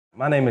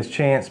My name is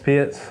Chance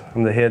Pitts.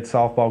 I'm the head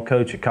softball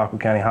coach at Colquitt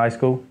County High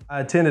School. I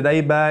attended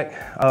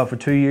ABAC for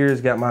 2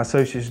 years, got my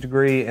associate's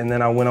degree, and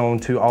then I went on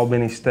to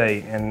Albany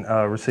State and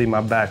received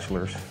my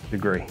bachelor's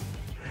degree.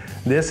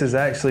 This is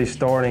actually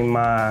starting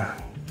my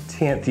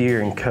 10th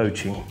year in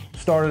coaching.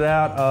 Started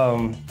out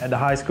at the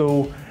high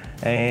school,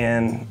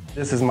 and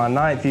this is my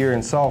 9th year in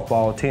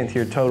softball, 10th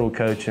year total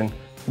coaching.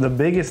 The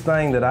biggest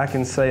thing that I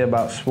can say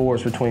about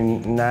sports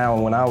between now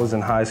and when I was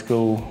in high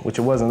school, which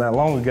it wasn't that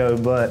long ago,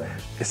 but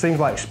it seems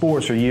like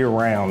sports are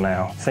year-round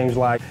now. It seems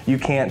like you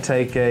can't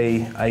take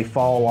a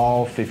fall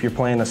off if you're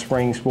playing a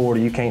spring sport,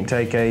 or you can't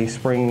take a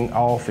spring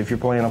off if you're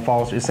playing a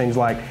fall. It seems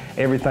like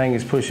everything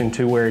is pushing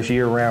to where it's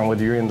year-round,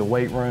 whether you're in the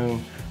weight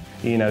room,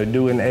 you know,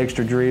 doing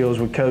extra drills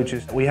with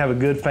coaches. We have a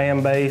good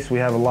fan base. We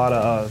have a lot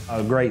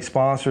of great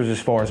sponsors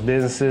as far as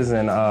businesses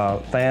and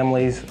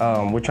families.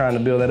 We're trying to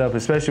build that up,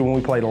 especially when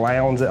we play the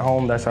Lowndes at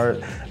home. That's our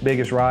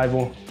biggest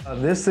rival.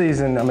 This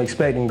season, I'm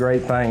expecting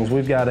great things.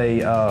 We've got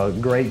a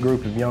great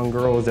group of young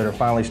girls that are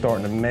finally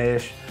starting to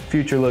mesh.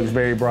 Future looks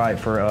very bright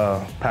for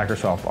Packer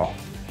softball.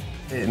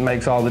 It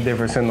makes all the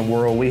difference in the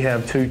world. We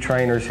have 2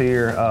 trainers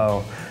here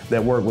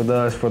that work with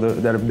us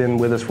that have been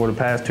with us for the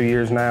past 2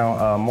 years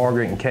now,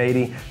 Margaret and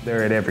Katie.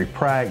 They're at every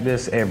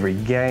practice, every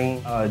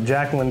game.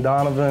 Jacqueline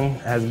Donovan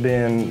has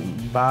been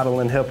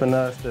vital in helping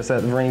us. That's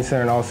at the Vereen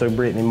Center, and also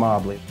Brittany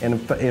Mobley. And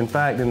in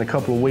fact, in a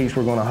couple of weeks,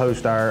 we're going to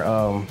host our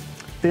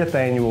 5th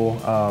annual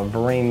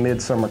Vereen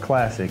Midsummer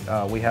Classic.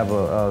 We have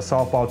a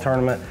softball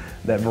tournament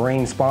that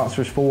Vereen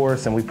sponsors for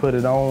us, and we put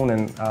it on,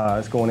 and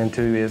it's going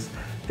into its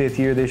 5th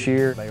year this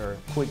year. They are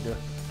quick to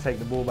take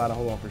the bull by the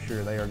horn for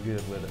sure. They are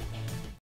good with it.